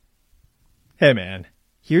Hey man,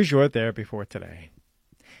 here's your therapy for today.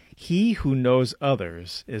 He who knows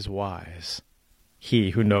others is wise.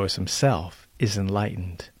 He who knows himself is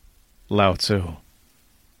enlightened. Lao Tzu.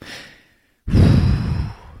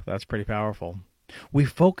 That's pretty powerful. We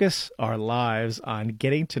focus our lives on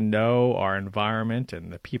getting to know our environment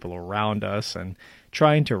and the people around us and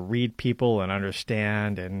trying to read people and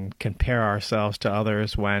understand and compare ourselves to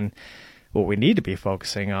others when what we need to be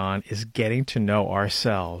focusing on is getting to know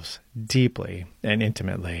ourselves deeply and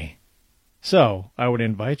intimately. So, I would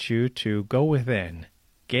invite you to go within,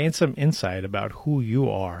 gain some insight about who you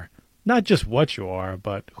are, not just what you are,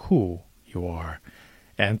 but who you are.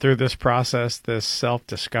 And through this process, this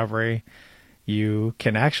self-discovery, you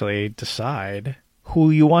can actually decide who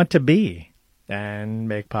you want to be and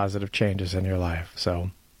make positive changes in your life.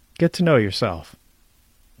 So, get to know yourself.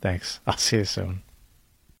 Thanks. I'll see you soon.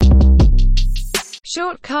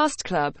 Shortcast Club